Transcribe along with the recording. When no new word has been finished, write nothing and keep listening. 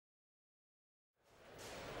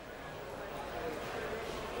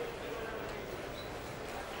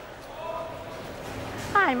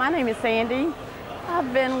Hi, my name is Sandy.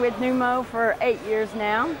 I've been with NUMO for 8 years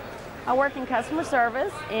now. I work in customer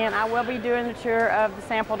service and I will be doing the tour of the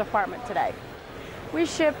sample department today. We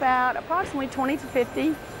ship out approximately 20 to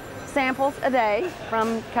 50 samples a day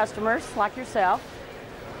from customers like yourself.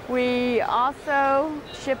 We also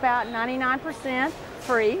ship out 99%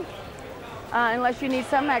 free unless you need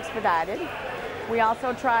some expedited. We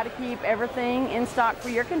also try to keep everything in stock for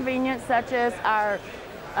your convenience, such as our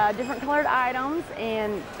different colored items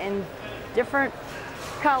and different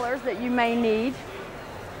colors that you may need.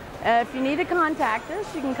 If you need to contact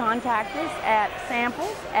us, you can contact us at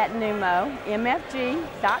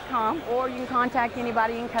samples@numomfg.com, or you can contact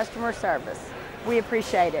anybody in customer service. We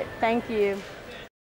appreciate it. Thank you.